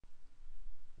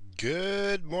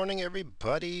Good morning,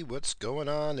 everybody. What's going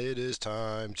on? It is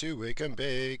time to wake and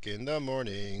bake in the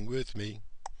morning with me,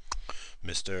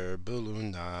 Mr.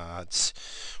 BalloonKnot.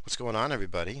 What's going on,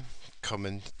 everybody?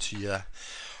 Coming to you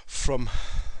from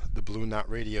the BalloonKnot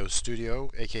Radio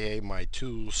Studio, aka my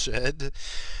tool shed.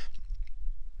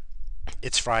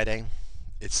 It's Friday.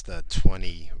 It's the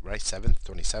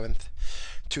 27th,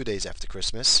 2 days after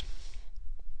Christmas.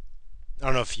 I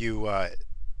don't know if you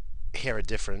hear a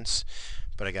difference,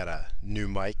 but I got a new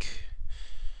mic.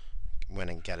 Went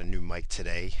and got a new mic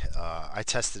today. I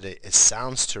tested it. It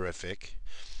sounds terrific.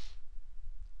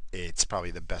 It's probably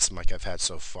the best mic I've had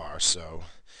so far. So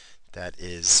that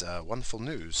is wonderful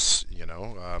news.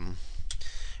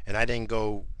 And I didn't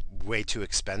go way too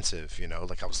expensive.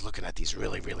 Like I was looking at these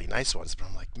really, really nice ones, but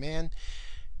I'm like, man,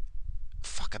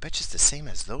 fuck, I bet you it's the same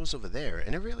as those over there.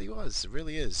 And it really was. It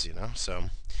really is.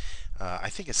 So I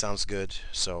think it sounds good.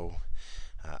 So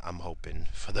I'm hoping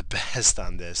for the best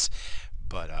on this.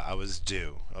 But I was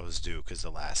due because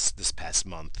this past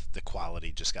month the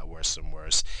quality just got worse and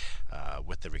worse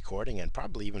with the recording, and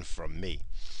probably even from me.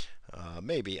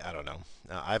 Maybe, I don't know.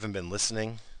 I haven't been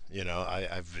listening.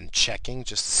 I've been checking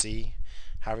just to see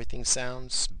how everything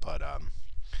sounds, but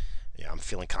yeah, I'm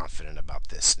feeling confident about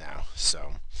this now.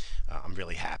 So I'm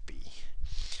really happy.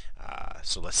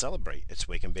 So let's celebrate. It's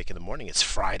Wake and Bake in the morning. It's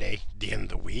Friday, the end of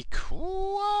the week.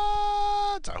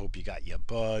 What? I hope you got your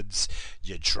buds,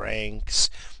 your drinks,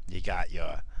 you got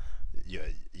your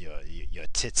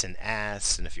tits and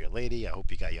ass, and if you're a lady, I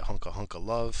hope you got your hunk of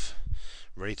love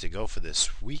ready to go for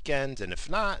this weekend. And if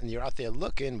not, and you're out there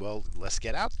looking, well, let's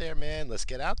get out there, man. Let's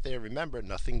get out there. Remember,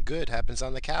 nothing good happens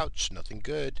on the couch. Nothing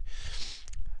good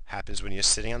happens when you're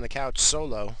sitting on the couch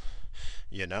solo.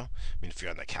 I mean, if you're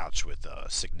on the couch with a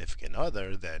significant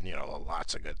other, then,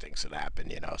 lots of good things will happen.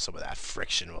 Some of that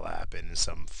friction will happen.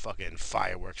 Some fucking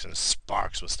fireworks and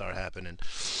sparks will start happening.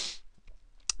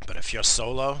 But if you're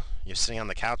solo, you're sitting on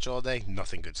the couch all day,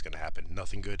 nothing good's going to happen.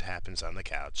 Nothing good happens on the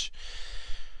couch.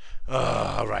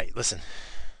 All right, listen.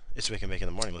 It's Wake and Bake in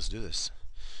the morning. Let's do this.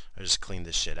 I just cleaned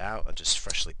this shit out. I just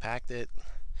freshly packed it.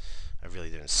 I really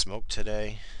didn't smoke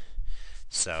today.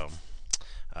 So...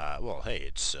 well, hey,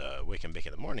 it's Wake and Bake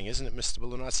in the morning, isn't it, Mr.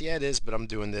 BalloonKnot? Yeah, it is, but I'm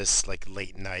doing this like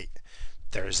late night,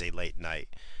 Thursday late night,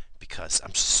 because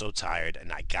I'm just so tired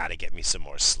and I gotta get me some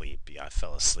more sleep. Yeah, I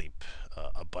fell asleep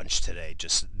a bunch today,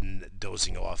 just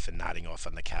dozing off and nodding off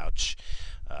on the couch.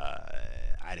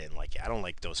 I didn't like it. I don't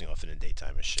like dozing off in the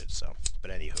daytime and shit, so.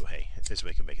 But anywho, hey, it's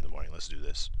Wake and Bake in the morning. Let's do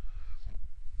this.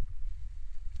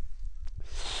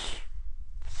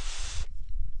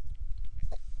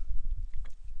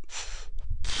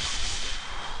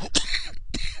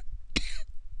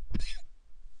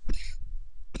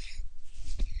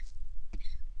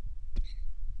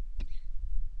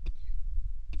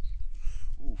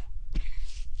 Ooh,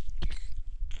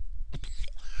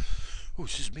 ooh,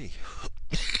 excuse me.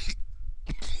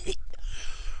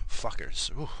 Fuckers.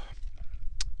 Ooh.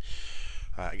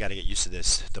 I gotta get used to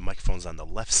this. The microphone's on the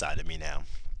left side of me now,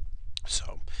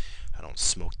 so I don't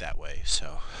smoke that way.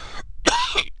 So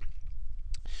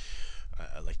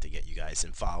I like to get you guys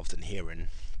involved in hearing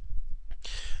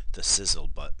the sizzle,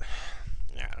 but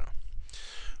yeah, I don't know.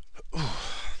 Ooh.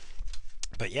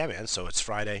 But yeah, man. So it's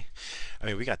Friday. I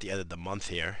mean, we got the end of the month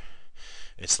here.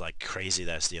 It's like crazy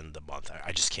that it's the end of the month.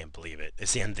 I just can't believe it.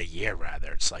 It's the end of the year,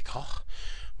 rather. It's like, oh,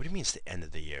 what do you mean it's the end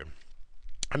of the year?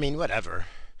 I mean, whatever.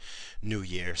 New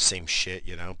year, same shit.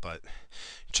 But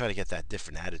you try to get that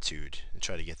different attitude and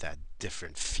try to get that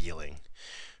different feeling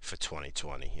for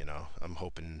 2020. I'm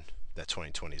hoping that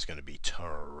 2020 is going to be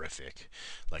terrific,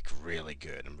 like really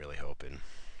good. I'm really hoping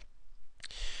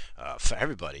for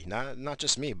everybody, not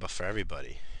just me, but for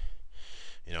everybody.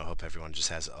 I hope everyone just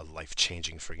has a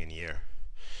life-changing friggin' year.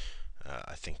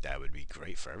 I think that would be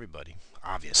great for everybody.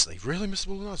 Obviously. Really, Mr.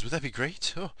 Mullins? Would that be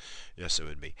great? Oh, yes, it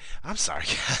would be. I'm sorry,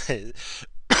 guys.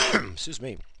 Excuse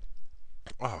me.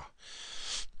 Oh.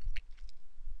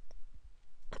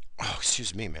 Oh,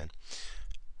 excuse me, man.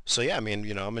 So, yeah, I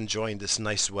mean, I'm enjoying this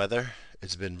nice weather.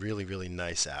 It's been really, really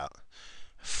nice out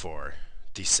for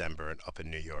December and up in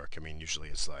New York. I mean, usually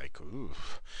it's like, ooh,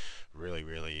 really,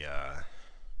 really,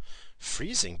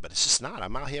 freezing, but it's just not.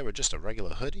 I'm out here with just a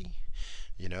regular hoodie.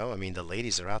 I mean, the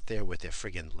ladies are out there with their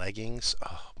friggin' leggings.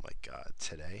 Oh my God,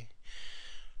 today.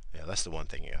 Yeah, that's the one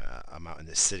thing. I'm out in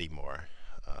the city more.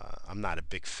 I'm not a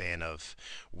big fan of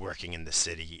working in the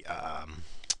city.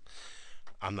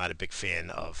 I'm not a big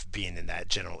fan of being in that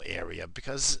general area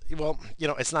because, well,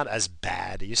 it's not as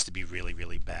bad. It used to be really,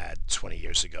 really bad 20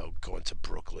 years ago, going to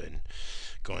Brooklyn,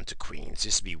 going to Queens. It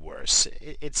used to be worse.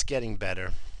 It's getting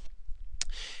better.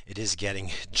 It is getting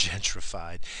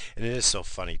gentrified, and it is so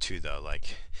funny too, though.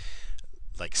 Like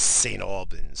St.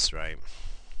 Albans, right?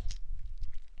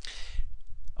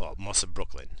 Well, most of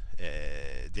Brooklyn.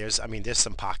 I mean, there's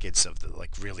some pockets of the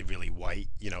like really, really white,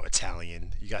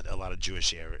 Italian. You got a lot of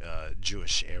Jewish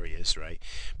areas, right?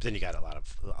 But then you got a lot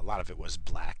of it was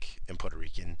black and Puerto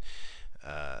Rican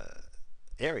uh,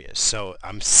 areas. So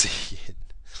I'm seeing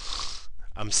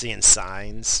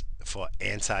signs for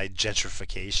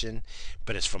anti-gentrification,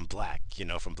 but it's from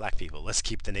from black people. Let's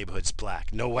keep the neighborhoods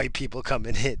black. No white people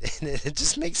coming in, and it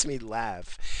just makes me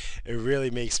laugh. It really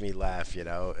makes me laugh.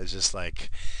 It's just like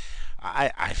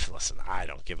I listen. I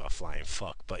don't give a flying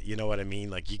fuck, but you know what I mean.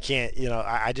 Like you can't.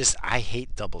 I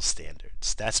hate double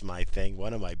standards. That's my thing.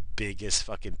 One of my biggest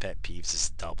fucking pet peeves is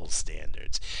double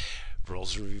standards.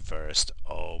 Roles are reversed.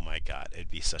 Oh my god, it'd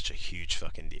be such a huge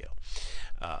fucking deal.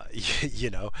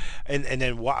 You know, and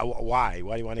then why do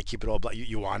you want to keep it all black?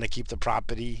 You want to keep the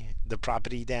property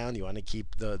down. You want to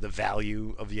keep the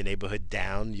value of your neighborhood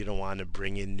down. You don't want to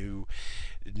bring in new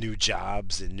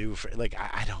jobs and like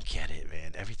I don't get it,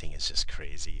 man. Everything is just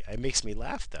crazy. It makes me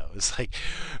laugh though. It's like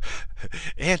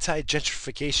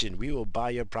anti-gentrification. We will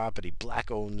buy your property. Black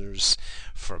owners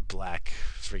for black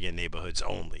friggin' neighborhoods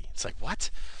only. It's like what?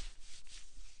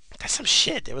 That's some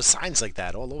shit. There was signs like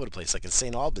that all over the place, like in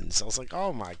St. Albans. I was like,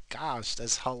 oh my gosh,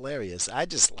 that's hilarious. I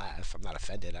just laugh. I'm not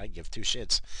offended. I give two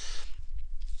shits.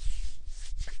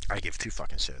 I give two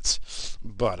fucking shits.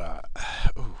 But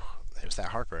ooh, there's that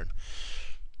heartburn.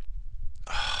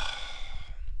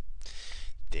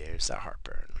 There's that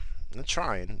heartburn. I'm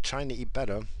trying to eat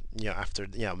better. After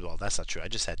well, that's not true. I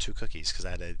just had two cookies because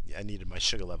I needed my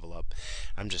sugar level up.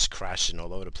 I'm just crashing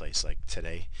all over the place. Like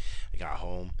today, I got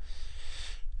home.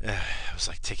 I was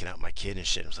like taking out my kid and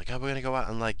shit. I was like, oh, we're gonna go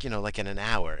out in like in an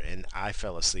hour, and I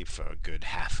fell asleep for a good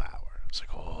half hour. I was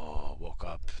like, oh, woke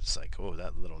up. It's like, oh,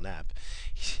 that little nap.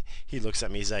 He looks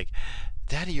at me. He's like,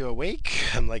 Daddy, you awake?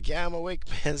 I'm like, yeah, I'm awake,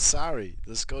 man. Sorry.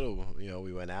 Let's go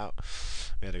we went out.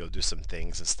 We had to go do some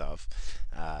things and stuff.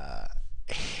 Uh,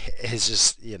 it's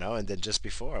just, and then just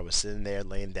before I was sitting there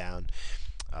laying down,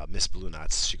 Miss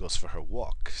BalloonKnot, she goes for her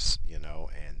walks, and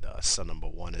son number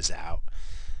one is out.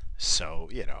 So,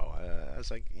 I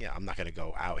was like, yeah, I'm not going to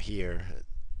go out here.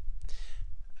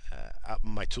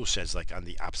 My tool shed's like on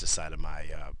the opposite side of my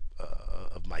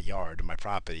yard, my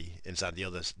property. It's on the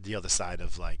other side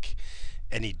of like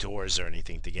any doors or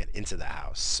anything to get into the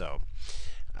house. So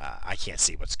I can't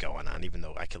see what's going on, even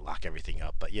though I can lock everything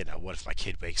up. But what if my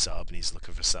kid wakes up and he's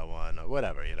looking for someone or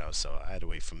whatever. So I had to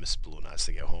wait for Miss Bluenuts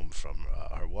to get home from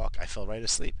her walk. I fell right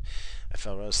asleep. I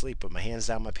fell right asleep with my hands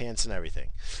down my pants and everything.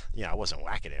 I wasn't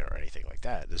whacking it or anything like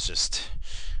that. It's just,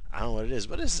 I don't know what it is.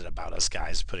 What is it about us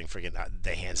guys putting friggin'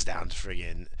 their hands down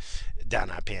friggin'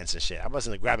 down our pants and shit? I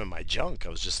wasn't like, grabbing my junk. I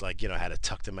was just like, I had it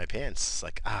tucked in my pants. It's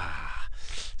like,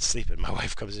 sleeping. My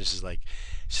wife comes in. She's like,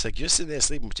 you're sitting there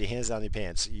sleeping with your hands down your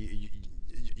pants.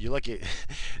 You look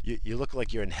you look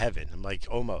like you're in heaven. I'm like,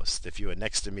 almost. If you were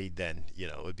next to me, then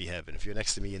it would be heaven. If you're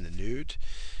next to me in the nude,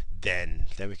 then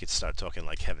we could start talking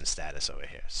like heaven status over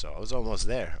here. So I was almost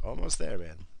there,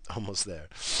 man, almost there.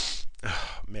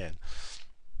 Oh, man,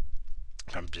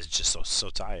 I'm just so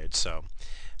tired. So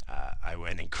I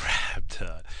went and grabbed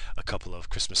a couple of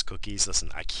Christmas cookies.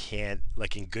 Listen, I can't,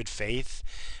 like in good faith,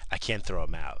 I can't throw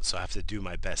them out. So I have to do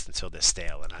my best until they're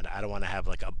stale. And I don't want to have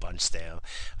like a bunch stale.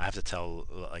 I have to tell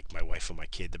like my wife or my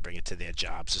kid to bring it to their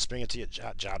jobs. Just bring it to your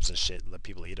jobs and shit. Let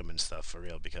people eat them and stuff for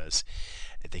real because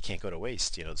they can't go to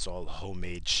waste. It's all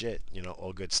homemade shit,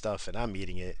 all good stuff. And I'm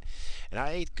eating it. And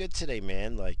I ate good today,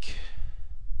 man. Like,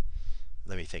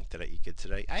 let me think. Did I eat good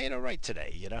today? I ate alright today.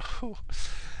 I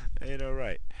ate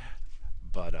alright.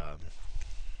 But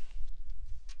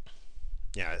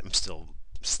yeah, I'm still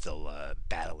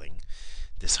battling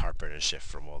this heartburn and shit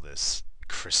from all this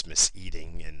Christmas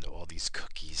eating and all these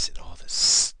cookies and all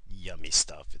this yummy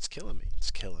stuff. It's killing me. It's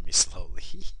killing me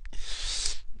slowly.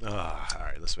 All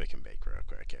right, let's wake and bake real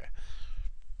quick here.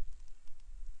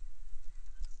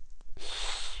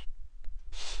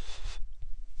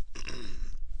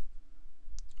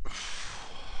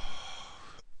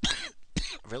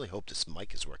 I really hope this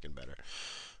mic is working better.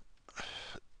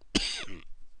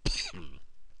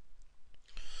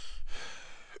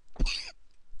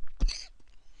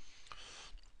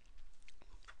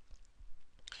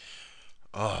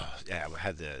 Oh yeah,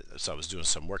 so I was doing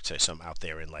some work today. So I'm out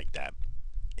there in like that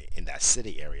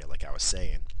city area, like I was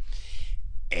saying,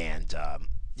 and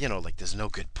like there's no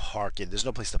good parking. There's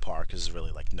no place to park because there's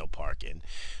really like no parking.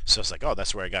 So it's like, oh,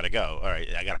 that's where I gotta go. All right,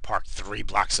 I gotta park 3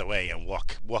 blocks away and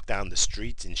walk down the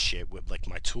street and shit with like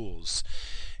my tools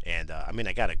And I mean,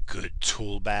 I got a good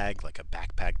tool bag, like a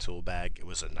backpack tool bag. It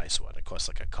was a nice one. It cost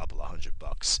like a couple of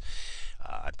 $100.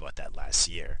 I bought that last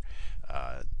year,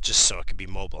 just so it could be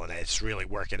mobile, and it's really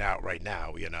working out right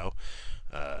now.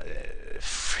 Uh,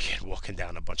 freaking walking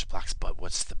down a bunch of blocks. But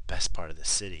what's the best part of the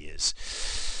city is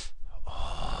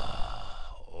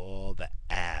all the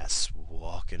ass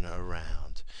walking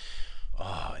around.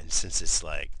 Oh, and since it's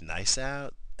like nice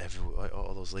out,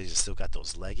 all those ladies still got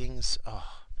those leggings.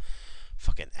 Oh,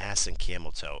 fucking ass and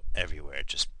camel toe everywhere.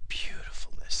 Just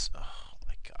beautifulness. Oh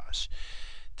my gosh,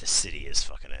 the city is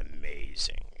fucking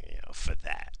amazing. For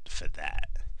that,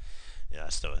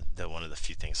 that's the one of the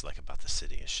few things I like about the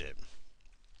city and shit.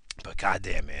 But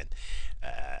goddamn, man,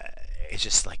 uh, it's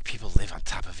just like people live on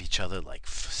top of each other, like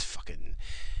fucking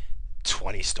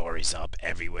 20 stories up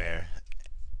everywhere.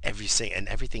 And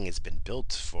everything has been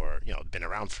built for been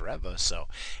around forever. So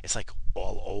it's like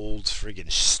all old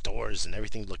friggin' stores, and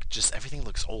everything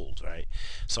looks old, right?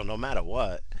 So no matter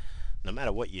what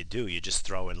you do, you just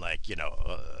throw in like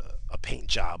a paint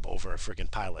job over a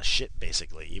freaking pile of shit,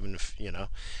 basically. Even if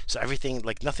so everything,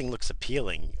 like, nothing looks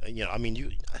appealing. I mean,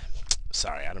 you.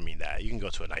 Sorry, I don't mean that. You can go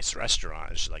to a nice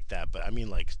restaurant and shit like that, but I mean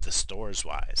like the stores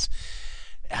wise.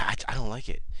 I don't like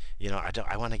it. I don't.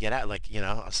 I want to get out. Like,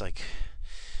 it's like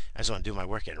I just want to do my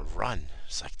work and run.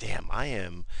 It's like, damn, I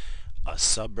am a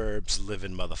suburbs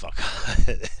living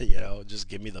motherfucker. Just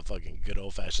give me the fucking good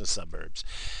old fashioned suburbs.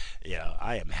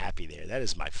 I am happy there. That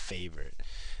is my favorite.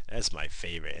 That's my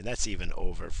favorite, and that's even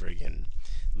over friggin'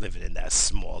 living in that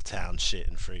small town shit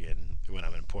and friggin' when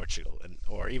I'm in Portugal, and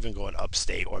or even going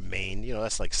upstate or Maine.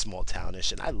 That's like small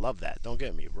townish, and I love that. Don't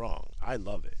get me wrong, I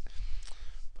love it.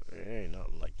 There ain't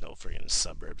nothing like no friggin'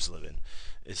 suburbs living.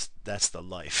 That's the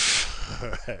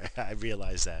life. I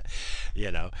realize that.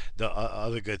 The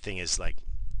other good thing is, like,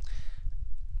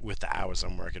 with the hours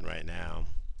I'm working right now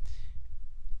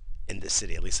in the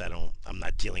city, at least I'm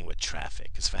not dealing with traffic.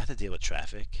 Because if I had to deal with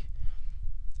traffic,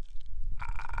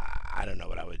 I don't know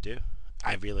what I would do.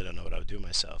 I really don't know what I would do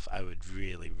myself. I would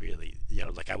really, really,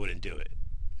 like, I wouldn't do it.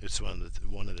 It's one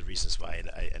of the reasons why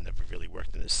I never really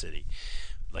worked in the city,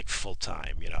 like, full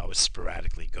time. I would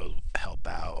sporadically go help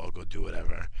out or go do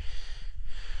whatever.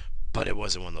 But it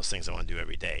wasn't one of those things I want to do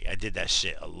every day. I did that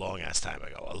shit a long ass time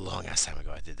ago. A long ass time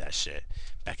ago, I did that shit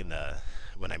back in the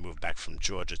when I moved back from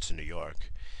Georgia to New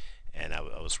York, and I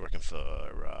was working for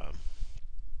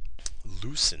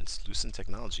Lucent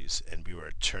Technologies, and we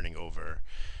were turning over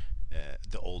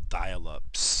the old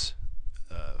dial-ups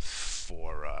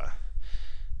for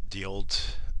the old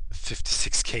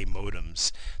 56K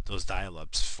modems, those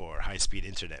dial-ups for high-speed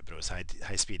internet. But it was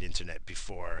high-speed internet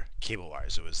before cable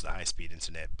wires. It was the high-speed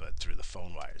internet, but through the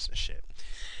phone wires and shit.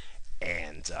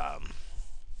 And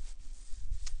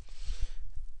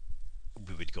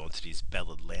we would go into these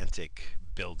Bell Atlantic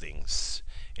buildings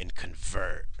and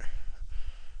convert.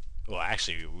 Well,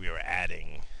 actually, we were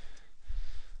adding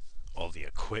all the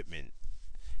equipment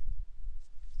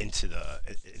into the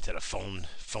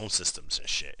phone systems and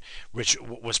shit, which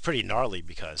was pretty gnarly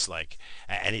because, like,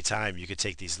 at any time you could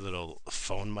take these little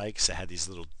phone mics that had these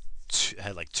little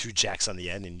had like two jacks on the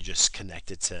end, and you just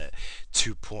connect it to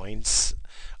 2 points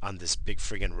on this big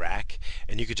friggin' rack,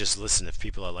 and you could just listen if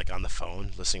people are like on the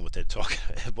phone listening what they're talking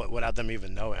without them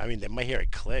even knowing. I mean, they might hear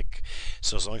it click,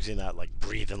 so as long as you're not like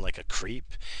breathing like a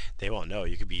creep, they won't know.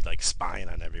 You could be like spying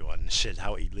on everyone. Shit,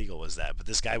 how illegal was that? But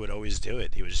this guy would always do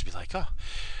it. He would just be like, oh,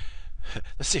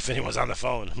 let's see if anyone's on the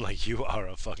phone. I'm like, you are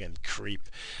a fucking creep,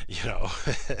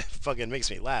 It fucking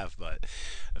makes me laugh, but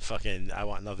fucking, I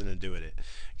want nothing to do with it.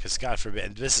 Because God forbid,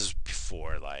 and this is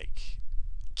before, like,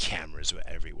 cameras were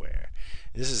everywhere.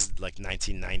 This is like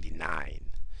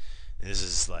 1999. And this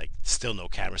is like still no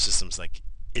camera systems, like,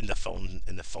 in the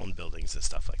phone buildings and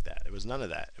stuff like that. It was none of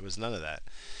that. It was none of that.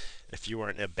 If you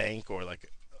weren't a bank or like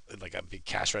a big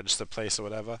cash register place or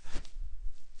whatever,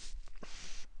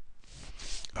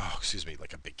 oh, excuse me,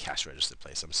 like a big cash register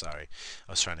place. I'm sorry.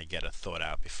 I was trying to get a thought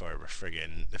out before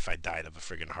if I died of a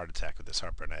friggin' heart attack with this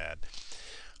heartburn I had.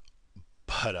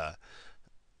 But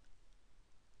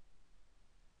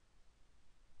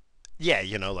yeah,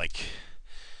 like,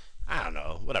 I don't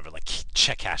know, whatever, like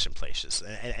check cash in places,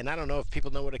 and I don't know if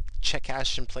people know what a check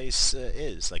cash in place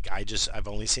is. Like, I've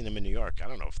only seen them in New York. I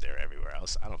don't know if they're everywhere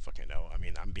else. I don't fucking know. I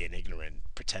mean, I'm being ignorant,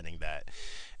 pretending that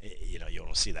you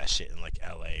don't see that shit in like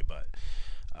L.A. But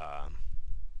um,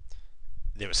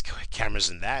 there was cameras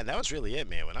in that, and that was really it,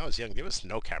 man. When I was young, there was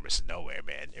no cameras nowhere,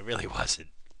 man. It really wasn't.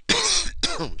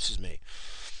 Excuse me.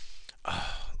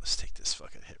 Let's take this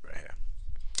fucking hit right here.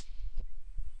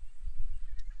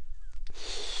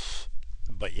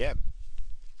 But yeah,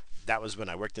 that was when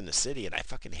I worked in the city, and I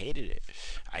fucking hated it.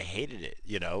 I hated it,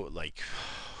 like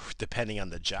depending on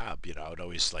the job, I would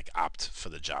always like opt for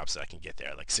the jobs that I can get there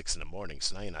at like 6 in the morning.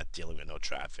 So now you're not dealing with no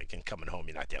traffic, and coming home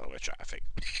you're not dealing with traffic,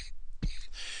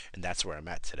 and that's where I'm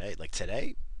at today. Like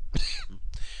today,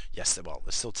 yes, well,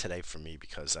 it's still today for me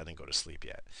because I didn't go to sleep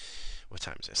yet. What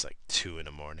time is it? It's like 2 in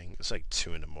the morning. It's like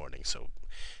 2 in the morning, so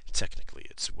technically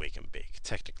it's wake and bake.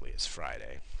 Technically it's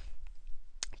Friday,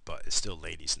 but it's still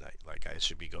ladies' night. Like I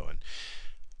should be going.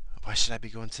 Why should I be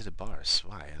going to the bars?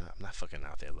 Why? I'm not fucking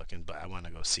out there looking, but I want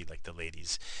to go see like the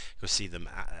ladies, go see them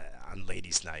on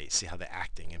ladies' night, see how they're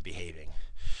acting and behaving.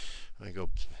 I'm gonna go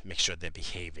make sure they're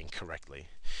behaving correctly,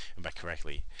 and by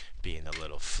correctly, being a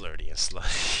little flirty and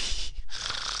slutty.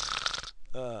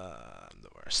 I'm the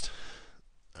worst.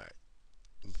 All right,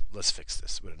 let's fix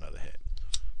this with another hit.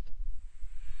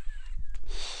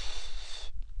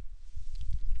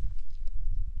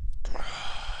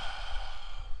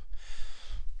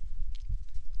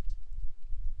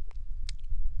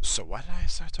 So why did I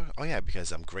start talking? Oh yeah,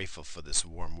 because I'm grateful for this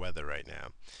warm weather right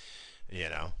now.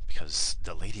 Because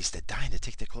the ladies, they're dying to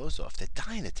take their clothes off. They're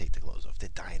dying to take their clothes off. They're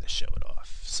dying to show it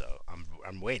off. So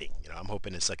I'm waiting. I'm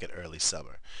hoping it's like an early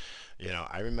summer.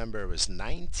 I remember it was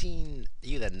 19,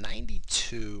 either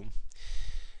 92,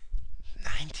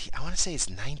 90. I want to say it's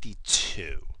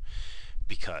 92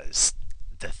 because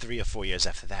the 3 or 4 years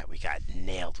after that we got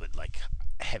nailed with like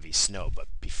heavy snow. But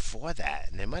before that,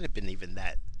 and it might have been even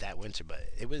that winter, but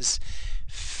it was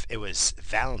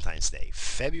Valentine's Day,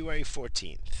 February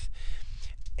 14th,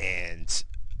 and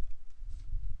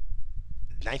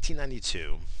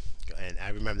 1992. And I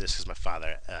remember this because my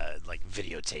father like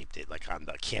videotaped it like on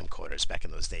the camcorders back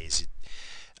in those days.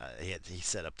 He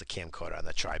set up the camcorder on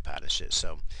the tripod and shit.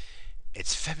 So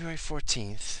it's February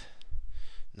 14th,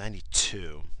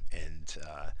 92, and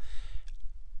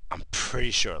I'm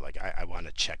pretty sure, like, I want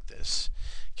to check this.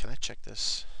 Can I check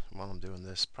this while I'm doing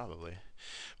this? Probably.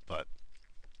 But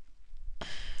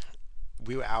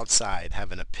we were outside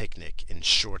having a picnic in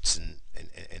shorts and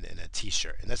a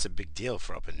t-shirt, and that's a big deal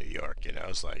for up in New York.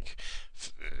 It's like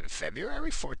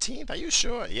February 14th. Are you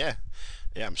sure? Yeah,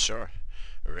 yeah, I'm sure.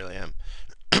 I really am.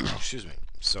 Excuse me.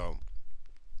 So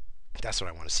that's what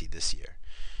I want to see this year.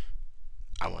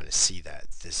 I want to see that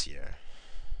this year.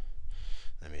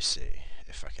 Let me see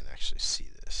if I can actually see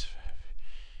this.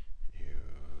 You,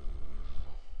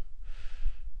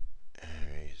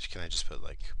 can I just put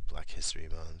like Black History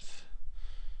Month?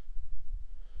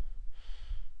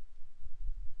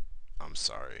 I'm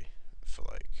sorry for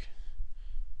like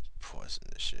pausing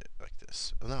this shit like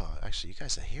this. Oh, no, actually, you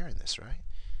guys are hearing this, right?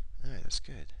 All right, that's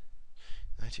good.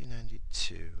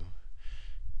 1992,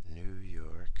 New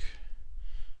York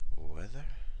weather,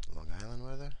 Long Island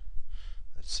weather.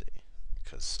 Let's see,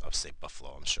 because upstate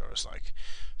Buffalo, I'm sure it's like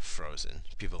frozen.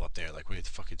 People up there like, what the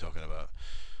fuck are you talking about?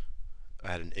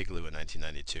 I had an igloo in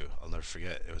 1992. I'll never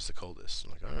forget. It was the coldest.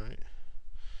 I'm like, all right.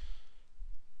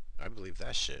 I believe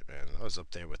that shit, man. I was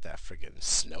up there with that friggin'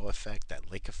 snow effect,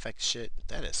 that lake effect shit.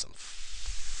 That is some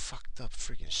fucked up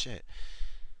friggin' shit.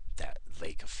 That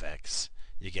lake effects.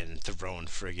 You're getting thrown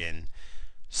friggin'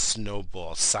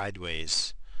 snowballs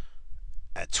sideways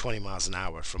at 20 miles an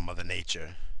hour from Mother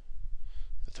Nature.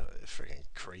 It's friggin'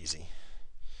 crazy.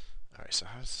 Alright, so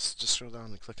how does this? Just scroll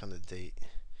down and click on the date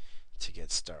to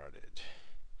get started.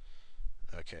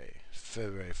 Okay,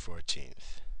 February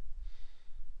 14th.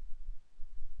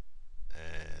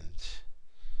 And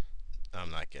I'm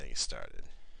not getting started.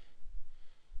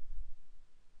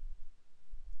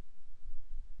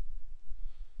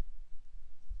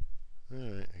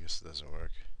 Alright, I guess it doesn't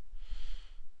work.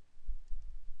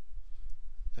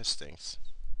 That stinks.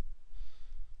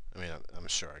 I mean, I'm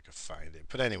sure I could find it.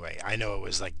 But anyway, I know it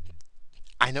was like,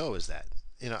 I know it was that.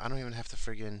 I don't even have to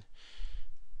friggin'.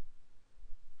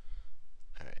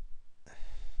 Alright.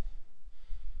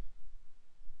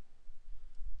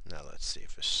 Now let's see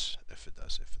if it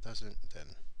does. If it doesn't,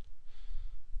 then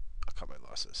I'll cut my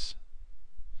losses.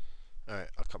 Alright,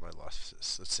 I'll cut my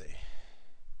losses. Let's see.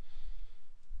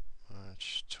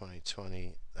 March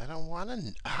 2020. I don't want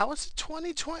to. How is it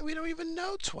 2020? We don't even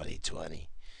know 2020.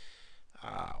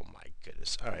 Oh my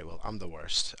goodness. All right, well, I'm the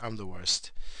worst. I'm the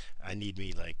worst. I need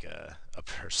me like a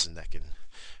person that can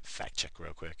fact check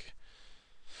real quick.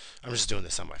 I'm just doing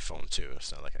this on my phone too.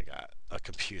 It's not like I got a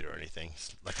computer or anything.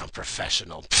 It's like I'm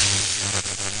professional.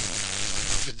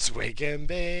 It's wake and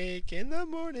bake in the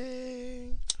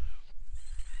morning.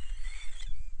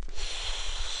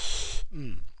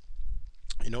 Mm.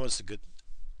 You know what's the good?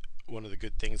 One of the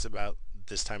good things about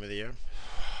this time of the year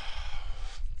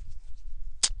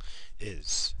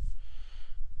is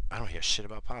I don't hear shit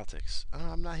about politics.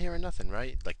 I'm not hearing nothing,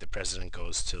 right? Like the president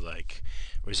goes to like,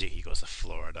 where's he? He goes to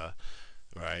Florida,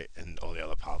 right? And all the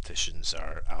other politicians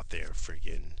are out there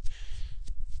freaking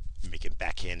making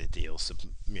backhanded deals to,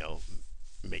 you know,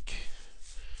 make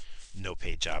no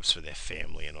paid jobs for their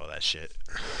family and all that shit.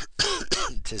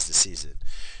 Tis the season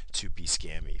to be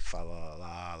scammy. Fa la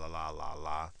la la la la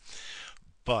la.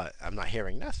 But I'm not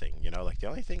hearing nothing. Like the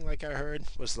only thing like I heard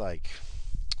was like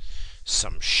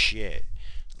some shit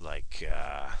like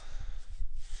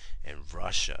in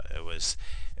Russia. It was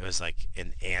like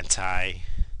an anti.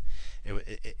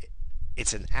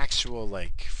 It's an actual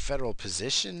like federal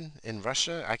position in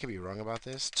Russia. I could be wrong about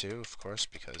this too, of course,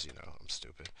 because I'm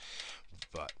stupid.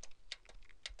 But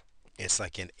it's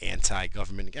like an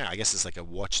anti-government. Yeah, I guess it's like a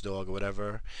watchdog or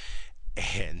whatever.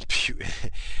 And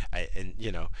Putin, and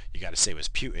you got to say it was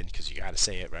Putin because you got to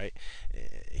say it right.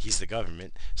 He's the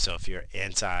government. So if you're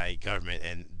anti-government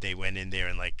and they went in there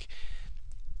and like,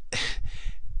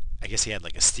 I guess he had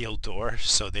like a steel door,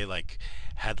 so they like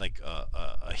had like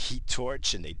a heat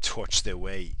torch and they torched their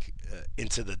way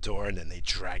into the door, and then they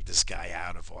dragged this guy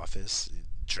out of office,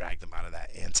 dragged him out of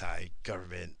that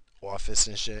anti-government office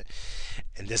and shit.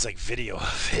 And there's like video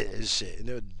of it and shit, and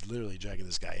they're literally dragging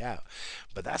this guy out.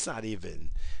 But that's not even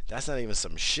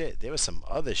some shit. There was some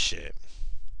other shit.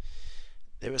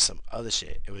 It was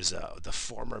the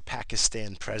former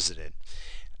Pakistan president.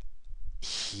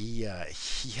 He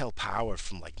held power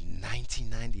from like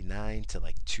 1999 to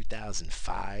like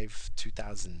 2005,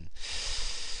 2000.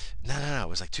 No, no, no. It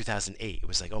was like 2008. It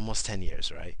was like almost 10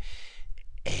 years, right?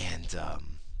 And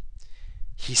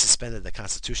he suspended the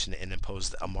Constitution and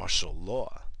imposed a martial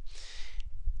law.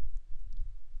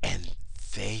 And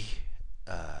they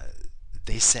uh,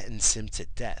 they sentenced him to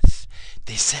death.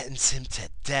 They sentenced him to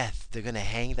death. They're gonna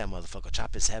hang that motherfucker,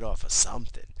 chop his head off or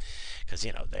something. Cause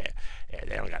they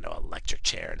don't got no electric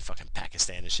chair in fucking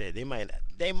Pakistan and shit. They might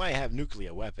have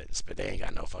nuclear weapons, but they ain't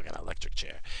got no fucking electric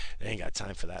chair. They ain't got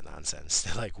time for that nonsense.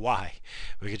 They're like, why?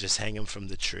 We could just hang him from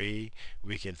the tree.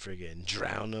 We can friggin'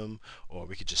 drown him, or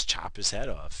we could just chop his head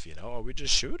off, or we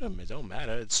just shoot him. It don't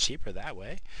matter. It's cheaper that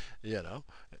way, you know.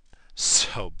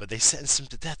 So, but they sentenced him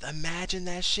to death. Imagine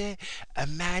that shit.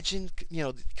 Imagine,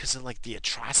 because of like the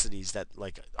atrocities that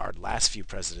like our last few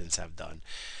presidents have done.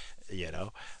 You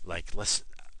know, like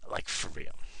for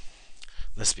real.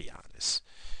 Let's be honest.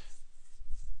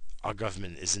 Our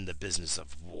government is in the business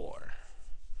of war.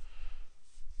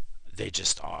 They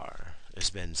just are. It's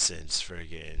been since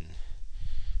friggin'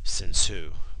 since who?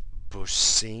 Bush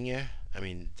Senior. I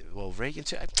mean, well, Reagan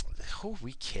too. Who are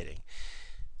we kidding?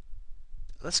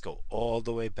 Let's go all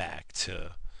the way back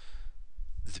to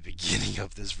the beginning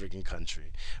of this friggin'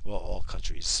 country. Well, all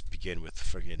countries begin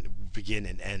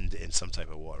and end in some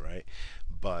type of war, right?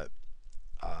 But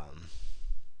um,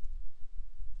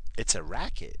 it's a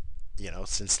racket,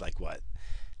 since like what,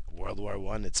 World War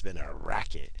I. It's been a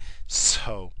racket.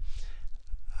 So,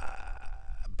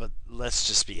 but let's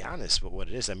just be honest with what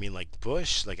it is. I mean, like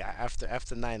Bush, like after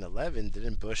 9/11,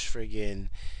 didn't Bush friggin',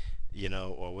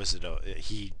 or was it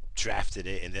he drafted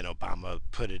it and then Obama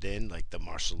put it in like the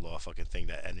martial law fucking thing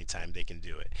that anytime they can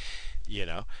do it,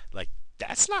 like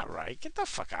that's not right. Get the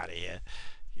fuck out of here.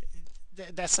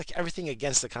 That's like everything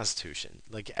against the Constitution.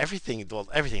 Like everything, well,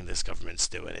 everything this government's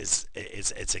doing is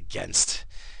it's against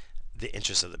the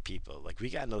interests of the people. Like we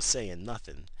got no say in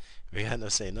nothing. We got no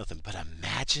say in nothing. But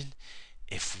imagine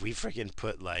if we freaking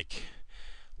put like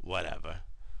whatever.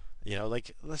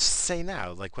 Like let's say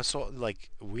now, like what's all like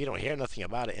we don't hear nothing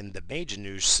about it, and the major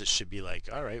news should be like,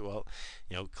 all right, well,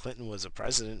 Clinton was a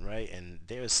president, right? And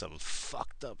there's some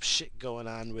fucked up shit going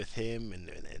on with him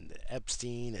and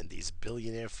Epstein and these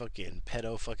billionaire fucking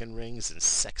pedo fucking rings and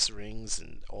sex rings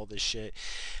and all this shit,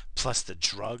 plus the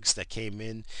drugs that came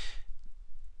in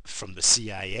from the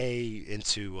CIA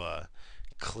into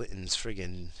Clinton's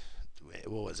friggin'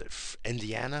 what was it?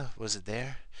 Indiana? Was it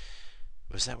there?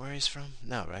 Was that where he's from?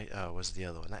 No, right? Oh, was it the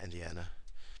other one? Not Indiana.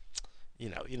 You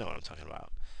know what I'm talking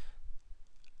about.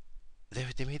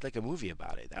 They made like a movie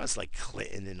about it. That was like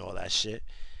Clinton and all that shit.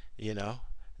 You know,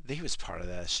 he was part of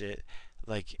that shit.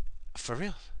 Like for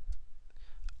real.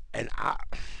 And I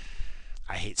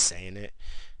hate saying it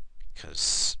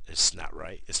because it's not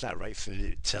right. It's not right for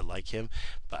me to like him,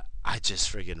 but I just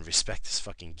friggin' respect his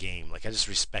fucking game. Like I just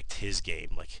respect his game.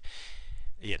 Like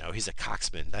he's a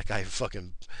coxman. That guy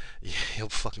fucking, he'll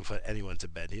fucking put anyone to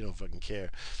bed. He don't fucking care.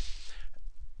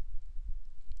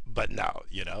 But no,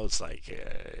 it's like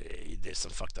he did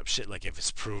some fucked up shit. Like if it's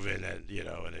proven that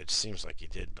and it seems like he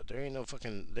did, but there ain't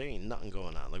nothing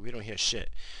going on. Like we don't hear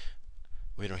shit.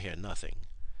 We don't hear nothing.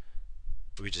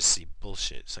 we just see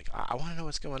bullshit. It's like I want to know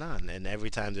what's going on, and every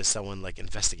time there's someone like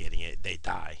investigating it, they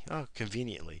die. Oh,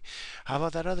 conveniently. How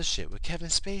about that other shit with Kevin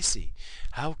Spacey?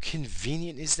 How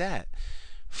convenient is that?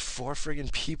 Four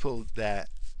friggin' people that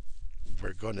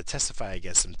were going to testify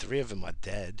against him. Three of them are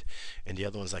dead, and the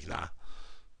other one's like, nah.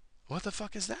 What the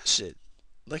fuck is that shit?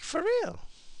 Like for real?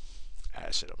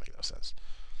 That shit don't make no sense.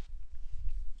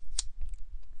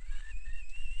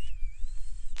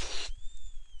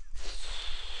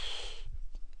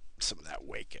 Some of that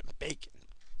wake and bacon.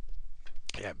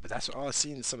 Yeah, but that's all I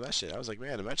seen. Some of that shit. I was like,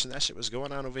 man, imagine that shit was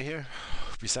going on over here.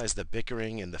 Besides the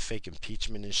bickering and the fake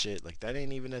impeachment and shit, like that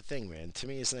ain't even a thing, man. To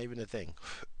me, it's not even a thing.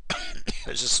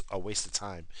 It's just a waste of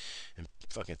time and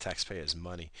fucking taxpayers'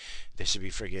 money. They should be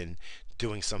friggin'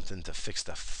 doing something to fix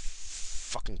the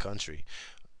fucking country.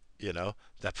 You know,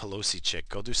 that Pelosi chick,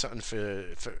 go do something for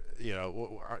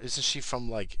isn't she from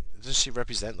like, doesn't she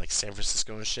represent like San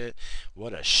Francisco and shit?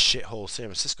 What a shithole San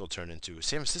Francisco turned into.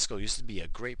 San Francisco used to be a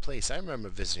great place. I remember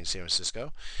visiting San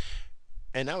Francisco,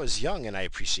 and I was young and I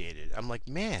appreciated it. I'm like,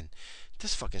 man,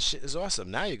 this fucking shit is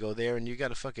awesome. Now you go there and you got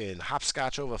to fucking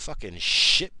hopscotch over fucking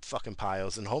shit fucking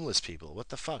piles and homeless people. What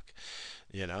the fuck?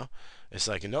 You know? It's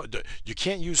like, no, you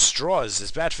can't use straws. It's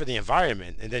bad for the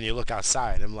environment. And then you look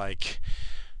outside. I'm like,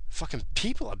 fucking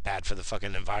people are bad for the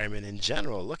fucking environment in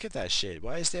general. Look at that shit.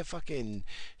 Why is there fucking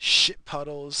shit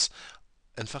puddles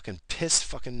and fucking piss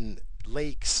fucking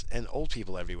lakes and old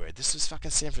people everywhere? This is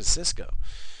fucking San Francisco.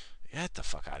 Get the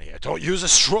fuck out of here. Don't use a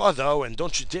straw, though, and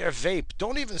don't you dare vape.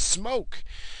 Don't even smoke.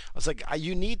 I was like,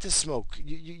 you need to smoke.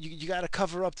 You got to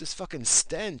cover up this fucking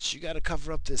stench. You got to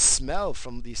cover up this smell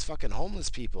from these fucking homeless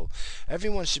people.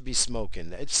 Everyone should be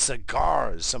smoking. It's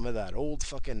cigars, some of that old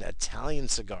fucking Italian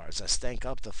cigars that stank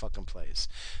up the fucking place.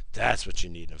 That's what you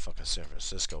need in fucking San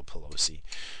Francisco, Pelosi.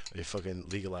 You fucking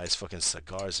legalize fucking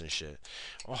cigars and shit.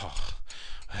 Oh,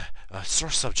 sore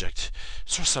subject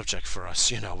for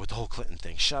us, with the whole Clinton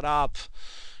thing. Shut up.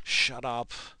 Shut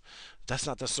up. That's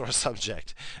not the sore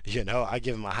subject. I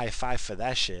give him a high five for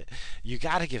that shit. You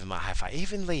gotta give him a high five.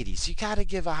 Even ladies, you gotta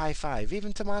give a high five.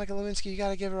 Even to Monica Lewinsky, you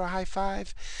gotta give her a high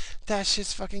five. That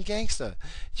shit's fucking gangster.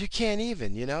 You can't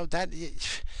even, that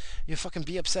you fucking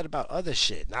be upset about other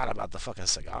shit, not about the fucking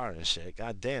cigar and shit.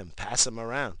 God damn, pass him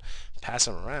around. Pass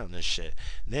him around and shit.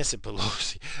 Nancy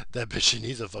Pelosi, that bitch, she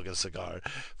needs a fucking cigar.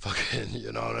 Fucking,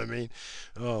 you know what I mean?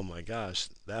 Oh my gosh,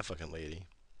 that fucking lady.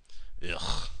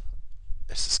 Ugh.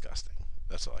 It's disgusting.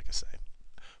 That's all I can say.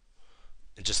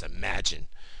 And just imagine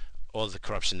all the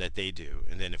corruption that they do,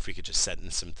 and then if we could just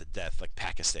sentence them to death, like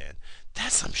Pakistan,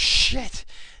 that's some shit.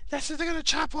 That's what they're gonna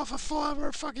chop off a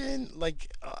former fucking like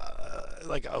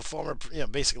a former,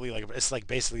 basically like it's like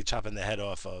basically chopping the head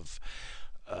off of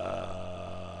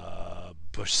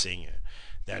Bush Senior.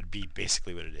 That'd be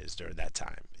basically what it is during that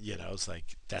time. It's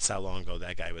like that's how long ago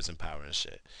that guy was in power and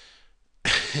shit.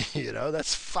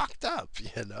 That's fucked up.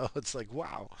 It's like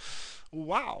wow,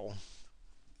 wow.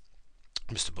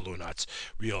 Mr. BalloonKnots,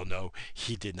 we all know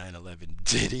he did 9/11.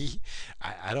 Did he?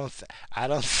 I don't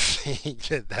think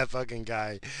that fucking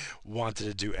guy wanted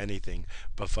to do anything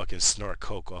but fucking snort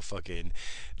coke off fucking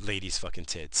ladies' fucking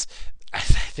tits. I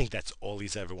think that's all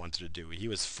he's ever wanted to do. He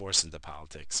was forced into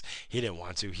politics. He didn't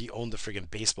want to. He owned the friggin'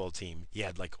 baseball team. He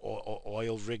had like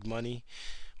oil rig money.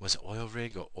 Was it oil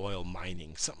rig or oil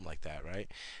mining? Something like that,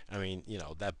 right? I mean,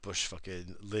 that Bush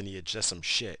fucking lineage, that's some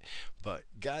shit. But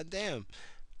goddamn,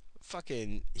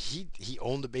 fucking he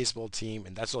owned the baseball team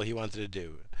and that's all he wanted to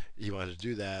do. He wanted to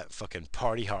do that, fucking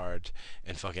party hard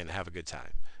and fucking have a good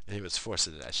time. And he was forced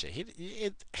into that shit.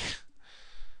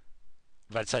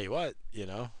 But I tell you what, you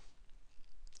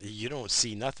don't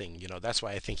see nothing. That's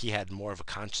why I think he had more of a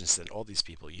conscience than all these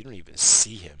people. You don't even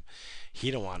see him. He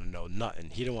don't want to know nothing.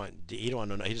 He don't want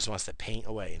to know. He just wants to paint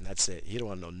away, and that's it. He don't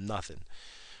want to know nothing.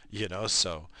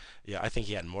 So yeah, I think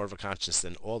he had more of a conscience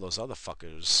than all those other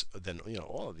fuckers, than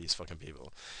all of these fucking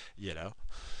people. You don't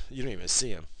even see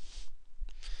him.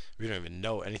 We don't even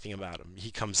know anything about him. He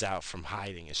comes out from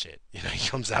hiding and shit. He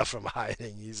comes out from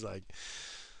hiding. He's like,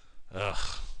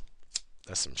 ugh,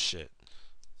 that's some shit.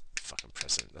 Fucking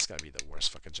president. That's gotta be the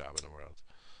worst fucking job in the world.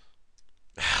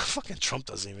 Fucking Trump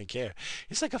doesn't even care.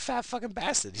 He's like a fat fucking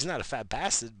bastard. He's not a fat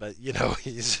bastard, but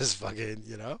he's just fucking,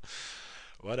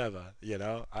 whatever,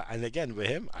 and again with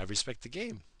him, I respect the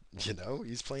game.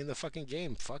 He's playing the fucking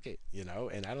game. Fuck it,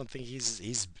 and I don't think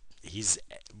he's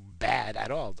bad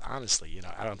at all. Honestly,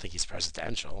 I don't think he's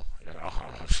presidential.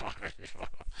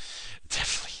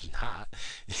 Definitely not.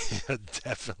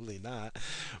 Definitely not.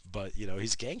 But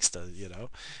he's gangsta.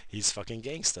 He's fucking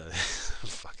gangsta.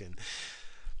 Fucking.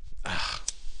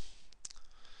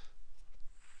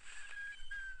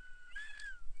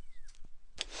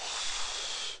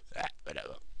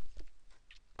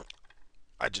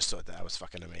 I just thought that was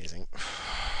fucking amazing.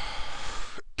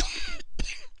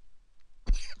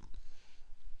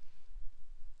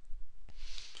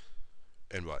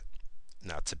 And what?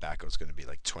 Now tobacco's gonna be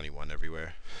like 21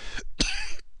 everywhere.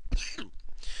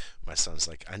 My son's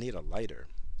like, I need a lighter.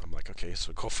 I'm like, okay,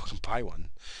 so go fucking buy one,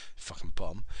 fucking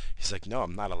bum. He's like, no,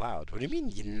 I'm not allowed. What do you mean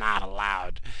you're not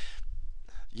allowed?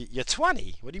 You're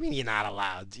 20. What do you mean you're not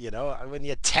allowed? You know, when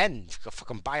you're 10, go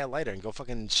fucking buy a lighter and go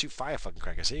fucking shoot fire fucking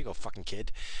crackers. Here you go, fucking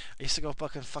kid. I used to go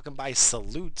fucking buy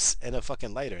salutes and a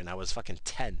fucking lighter, and I was fucking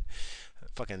 10.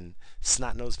 Fucking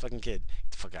snot-nosed fucking kid.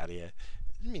 Get the fuck out of here.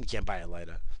 You mean you can't buy a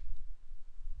lighter?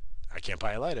 I can't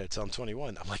buy a lighter until I'm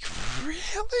 21. I'm like,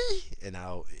 really? And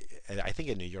I think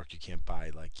in New York you can't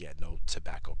buy like, yeah, no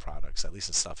tobacco products. At least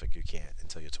in Suffolk you can't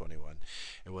until you're 21.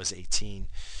 It was 18.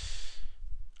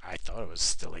 I thought it was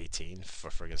still 18 for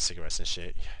friggin' cigarettes and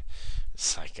shit.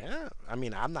 It's like, I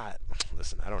mean, I'm not.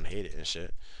 Listen, I don't hate it and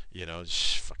shit. You know,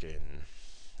 just fucking.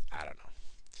 I don't know.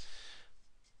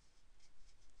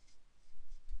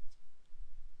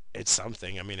 It's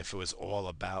something. I mean, if it was all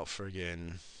about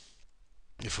friggin',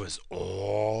 if it was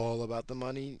all about the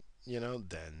money,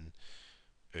 then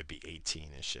it would be 18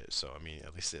 and shit. So I mean,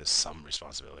 at least there's some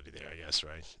responsibility there, I guess,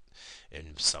 right?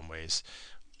 In some ways,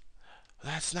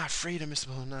 that's not freedom, Mr.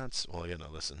 BalloonKnots. Well,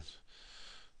 listen,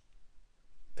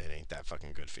 it ain't that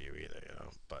fucking good for you either.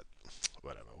 But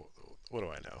whatever. What do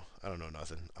I know? I don't know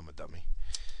nothing. I'm a dummy.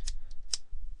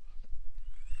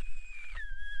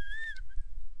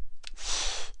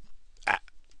 Ah,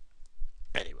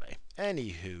 anyway,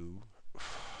 anywho,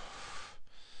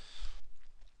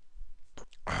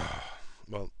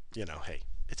 well, hey,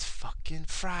 it's fucking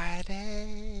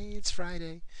Friday. It's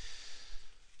Friday.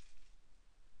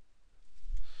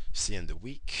 It's the end of the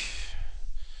week.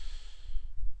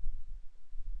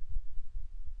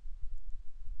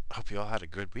 I hope you all had a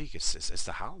good week. It's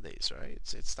the holidays, right?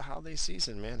 It's the holiday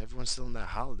season, man. Everyone's still in that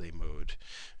holiday mode.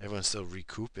 Everyone's still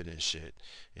recouping and shit.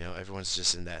 Everyone's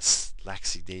just in that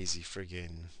laxy daisy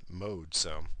friggin' mode.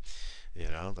 So,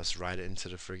 let's ride it into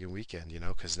the friggin' weekend.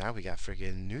 Because now we got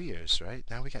friggin' New Year's, right?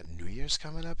 Now we got New Year's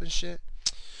coming up and shit.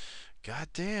 God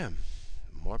damn,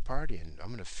 more partying.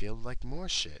 I'm gonna feel like more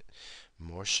shit,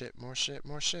 more shit, more shit,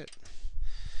 more shit.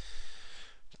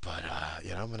 But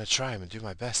I'm gonna try. I'm gonna do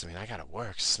my best. I mean, I gotta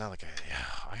work. It's not like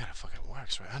I gotta fucking work,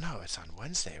 right? I know it's on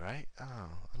Wednesday, right? Oh,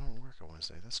 I don't work on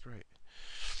Wednesday. That's great.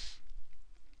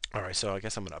 All right, so I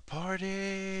guess I'm gonna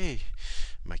party.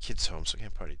 My kid's home, so I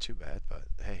can't party too bad. But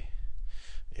hey,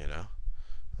 you know,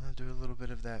 I'll do a little bit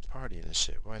of that partying and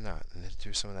shit. Why not? And then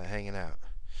do some of that hanging out.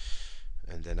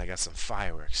 And then I got some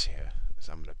fireworks here.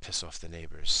 So I'm gonna piss off the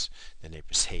neighbors. The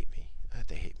neighbors hate me.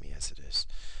 They hate me as it is.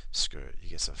 Screw it.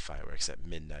 You get some fireworks at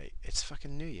midnight. It's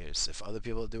fucking New Year's. If other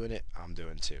people are doing it, I'm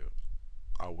doing too.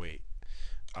 I'll wait.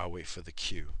 I'll wait for the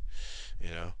cue.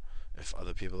 You know? If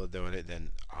other people are doing it,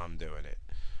 then I'm doing it.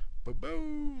 Boom,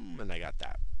 boom. And I got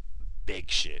that big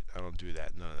shit. I don't do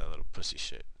that. None of that little pussy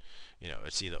shit.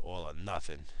 It's either all or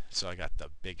nothing. So I got the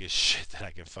biggest shit that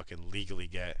I can fucking legally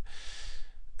get.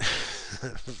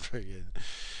 Friggin'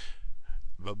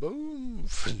 boom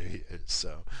for New Year's.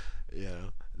 So,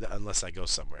 unless I go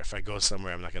somewhere. If I go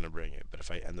somewhere, I'm not gonna bring it. But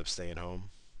if I end up staying home,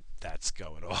 that's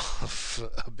going off.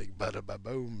 A big butter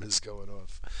boom is going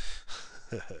off.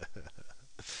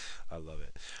 I love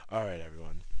it. All right,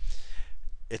 everyone.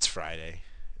 It's Friday.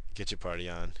 Get your party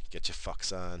on. Get your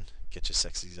fucks on. Get your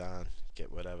sexies on.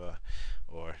 Get whatever,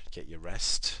 or get your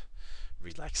rest,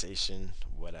 relaxation,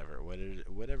 whatever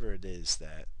it is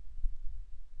that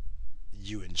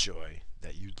you enjoy,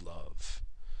 that you love.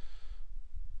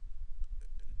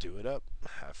 Do it up.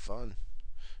 Have fun.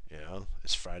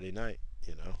 It's Friday night.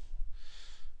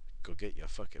 Go get your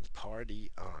fucking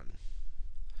party on.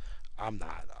 I'm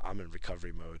not. I'm in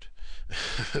recovery mode.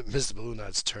 Mr.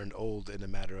 BalloonKnot's turned old in a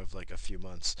matter of like a few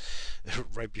months,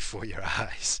 right before your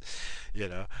eyes.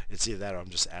 It's either that or I'm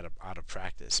just out of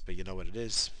practice. But you know what it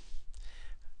is?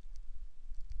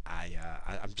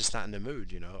 I'm just not in the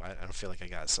mood. I don't feel like I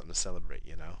got something to celebrate.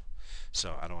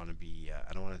 So I don't want to be.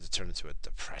 I don't want it to turn into a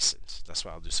depressant. That's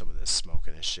why I'll do some of this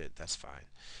smoking and shit. That's fine.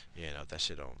 That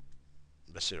shit don't.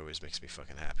 That shit always makes me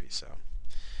fucking happy. So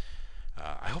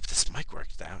I hope this mic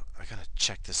worked out. I gotta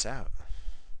check this out.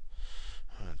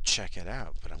 I'm gonna check it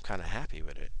out, but I'm kind of happy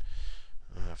with it.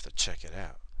 I'm gonna have to check it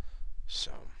out.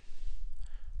 So,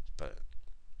 but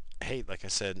hey, like I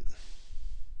said,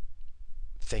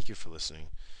 thank you for listening.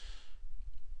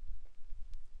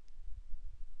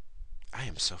 I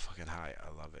am so fucking high. I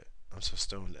love it. I'm so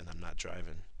stoned and I'm not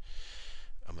driving.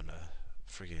 I'm gonna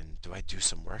friggin' do I do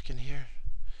some work in here?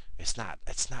 It's not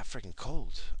friggin'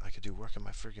 cold. I could do work in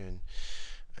my friggin'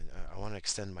 I want to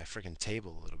extend my freaking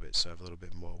table a little bit so I have a little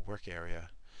bit more work area.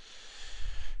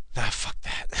 Nah, fuck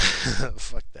that.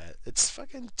 Fuck that. It's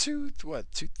fucking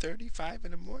 2:35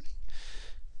 in the morning?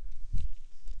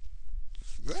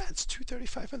 Yeah, it's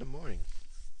 2:35 in the morning.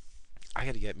 I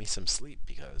gotta get me some sleep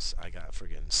because I got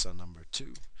friggin' son number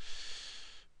two.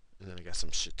 And then I got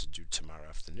some shit to do tomorrow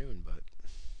afternoon, but,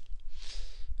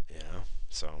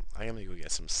 so I'm gonna go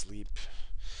get some sleep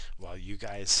while you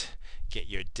guys get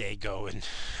your day going.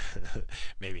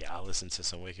 Maybe I'll listen to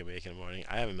some Wake and Bake in the morning.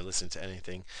 I haven't been listening to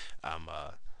anything. I'm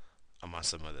on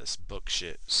some of this book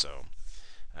shit, so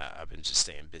I've been just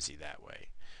staying busy that way,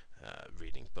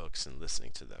 reading books and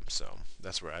listening to them. So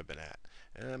that's where I've been at,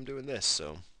 and I'm doing this.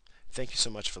 So thank you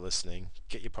so much for listening.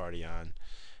 Get your party on.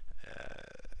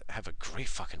 Have a great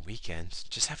fucking weekend.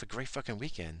 Just have a great fucking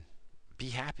weekend. Be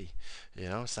happy.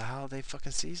 It's the holiday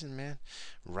fucking season, man.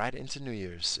 Right into New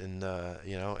Year's and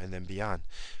and then beyond.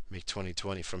 Make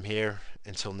 2020 from here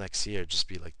until next year just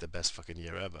be like the best fucking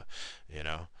year ever.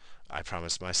 I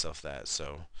promised myself that,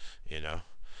 so I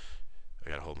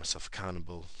gotta hold myself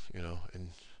accountable,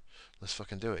 and let's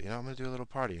fucking do it. I'm gonna do a little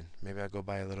partying. Maybe I'll go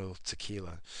buy a little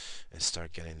tequila and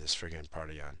start getting this friggin'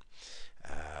 party on.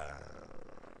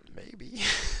 Maybe.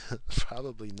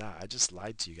 Probably not. I just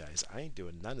lied to you guys. I ain't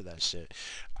doing none of that shit.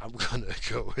 I'm gonna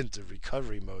go into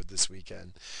recovery mode this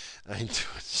weekend. I ain't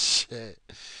doing shit.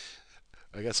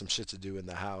 I got some shit to do in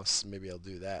the house. Maybe I'll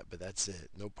do that, but that's it.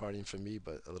 No partying for me,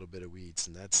 but a little bit of weeds,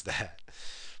 and that's that.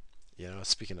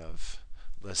 Speaking of,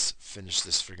 let's finish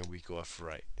this friggin' week off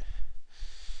right.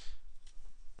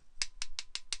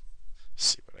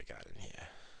 See what I got in here.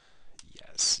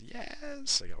 Yes,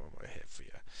 I got one more hit for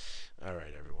you. All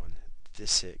right, everyone.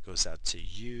 This hit goes out to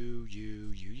you.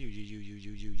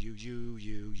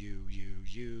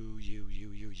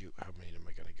 How many am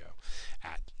I gonna go?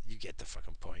 You get the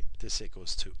fucking point. This hit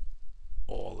goes to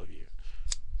all of you.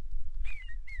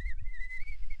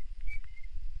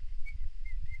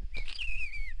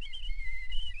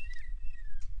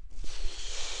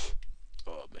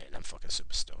 Oh man, I'm fucking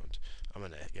super stoned. I'm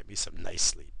gonna get me some nice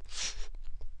sleep.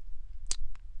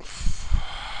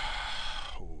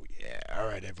 Oh yeah. All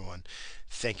right, everyone.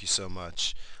 Thank you so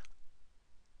much.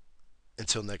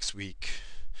 Until next week,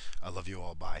 I love you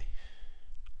all. Bye.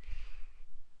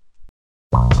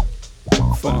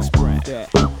 Fox brand. Yeah,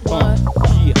 I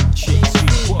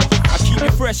keep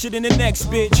it fresher than the next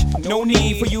bitch. No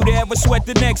need for you to ever sweat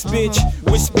the next bitch.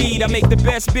 With speed, I make the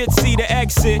best bitch see the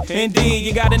exit. Indeed,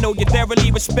 you gotta know you're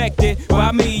thoroughly respected.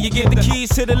 By me, you get the keys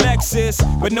to the Lexus,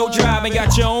 but no driving.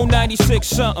 Got your own 96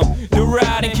 something. The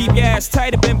ride and keep your ass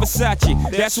tight up in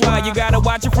Versace. That's why you gotta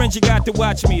watch your friends. You got to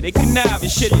watch me. They connive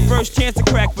and shit. First chance to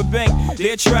crack for bank.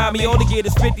 They'll try me. All they get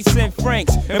is 50 cent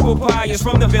francs and papayas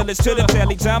from the village to the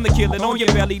telly. Time to kill it on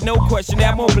your belly. No question.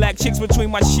 Have more black chicks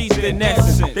between my sheets than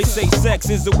essence. They say sex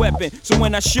is a weapon, so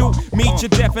when I shoot, meet your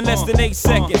death in less than 8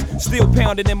 seconds. Still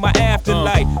pounding in my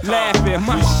afterlife, laughing.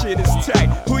 My shit is tight.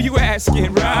 Who you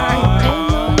asking, right? Ain't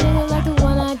no nigga like the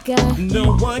one I got.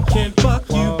 No one can fuck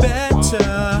you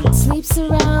better. Sleeps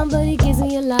around, but he gives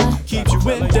me a lot. Keeps you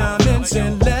in diamonds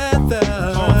and leather.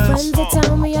 Friends that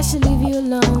tell me I should leave you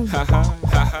alone.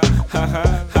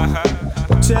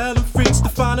 Tell them freaks to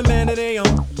find a man that they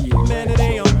own. Man that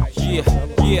they own.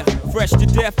 Yeah, fresh to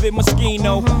death in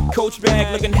Moschino. Coach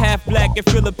bag looking half black and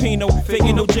Filipino.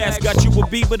 Faking no jazz, got you a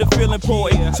beat but a feeling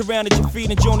important. Surrounded your feet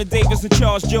and Jonah Davis and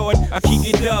Charles Jordan. I keep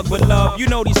you dug, but love, you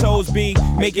know these hoes be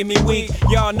making me weak.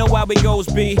 Y'all know how it goes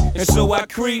be, and so I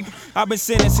creep. I've been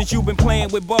sinning since you've been playing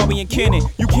with Barbie and Kenny.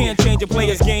 You can't change a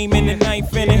player's game in the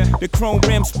ninth inning. The chrome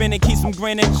rim spinning keeps them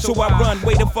grinning. So I run,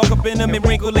 way the fuck up in them and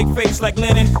wrinkle their face like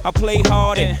linen. I play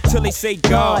hard till they say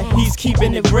God, he's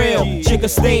keeping it real. Chicka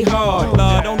stay hard,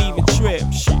 Lord, don't even trip.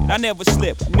 Shit, I never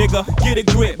slip, nigga, get a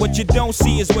grip. What you don't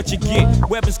see is what you get.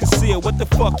 Weapons concealed, what the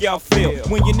fuck y'all feel?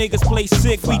 When your niggas play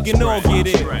sick, we can all get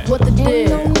it. What the deal? Ain't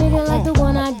no nigga like the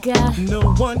one I got. No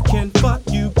one can fuck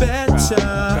you better.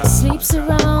 Sleeps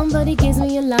around, but he gives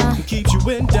me a lot. Keeps you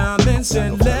in diamonds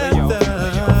and leather.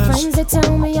 Friends that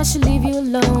tell me I should leave you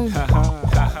alone.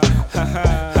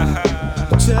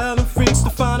 Tell them freaks to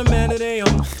find a man that they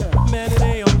own. Man that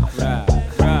they own. Right.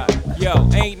 Yo,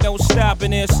 ain't no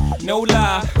stopping this, no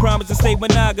lie. Promise promise to stay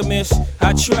monogamous.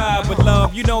 I try, but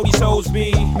love, you know these hoes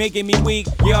be making me weak.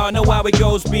 Y'all know how it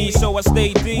goes, be, so I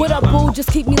stay deep. What up, boo?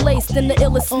 Just keep me laced in the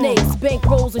illest snakes. Bank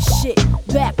rolls and shit.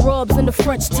 Back rubs in the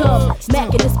French tub.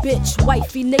 Mackin' this bitch,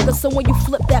 wifey nigga. So when you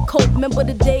flip that coat, remember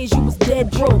the days you was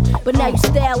dead broke. But now you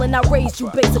stylin', I raised you.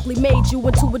 Basically made you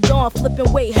into a dawn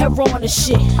flipping weight, heroin and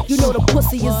shit. You know the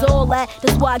pussy is all that.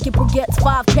 That's why I get baguettes,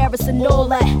 5 carats and all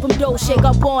that. From Dolce,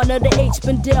 Gabbana to H.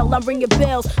 Bendel, I'm ringing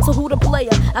bells. So who the player?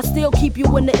 I still keep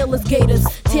you in the illest gators.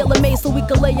 Tailor made so we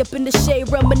can lay up in the shade,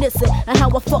 reminiscing on how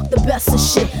I fuck the best of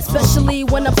shit. Especially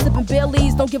when I'm sipping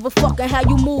Baileys. Don't give a fuck on how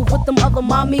you move with them other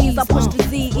mommies. I push the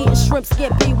Z, eating shrimp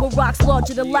scampi with rocks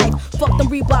larger than life. Fuck them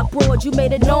Reebok broads, you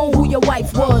made it known who your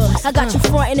wife was. I got you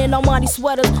frontin' in Armani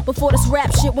sweaters before this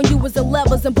rap shit when you was in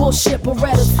levers and bullshit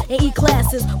Berettas and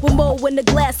E-classes with Mo in the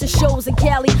glasses, shows in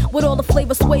Cali with all the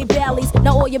flavor sway valleys.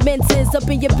 Now all your mentors up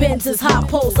in your Benzes, hot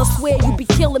posts. I swear you be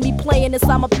killing me playing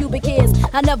inside my pubic hairs.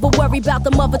 I never worry about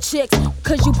them other chicks,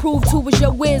 cause you proved who was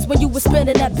your whiz when you was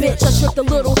spinning that bitch. I tripped a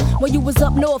little when you was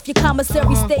up north, your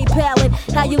commissary stayed pallid.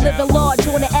 How you living large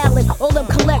on the island, all them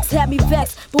collects had me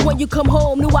vexed. But when you come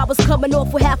home, knew I was coming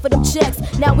off with half of them checks.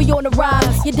 Now we on the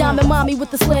rise, your diamond mommy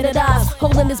with the slanted eyes,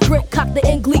 holding this brick, cock the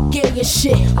English gear and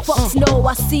shit. Fucks no,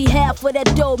 I see half of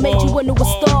that dough made you into a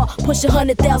star. Push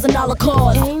 $100,000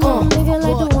 cars. Ain't no nigga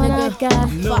like the one I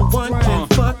got. No one can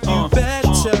fuck you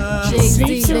better.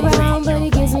 Sleeps around, but he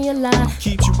gives me a lie.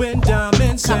 Keeps you in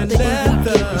diamonds and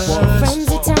leather. Friends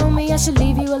that tell me I should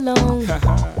leave you alone.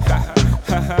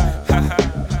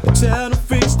 Tell the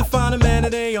freaks to find a man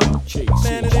that they own.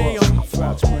 Man that they own.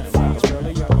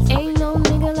 Ain't no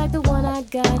nigga like the one I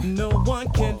got. No one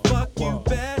can fuck you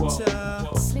better.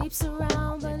 Sleeps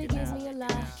around, but he gives me a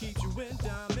lie. Keeps you in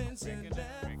diamonds and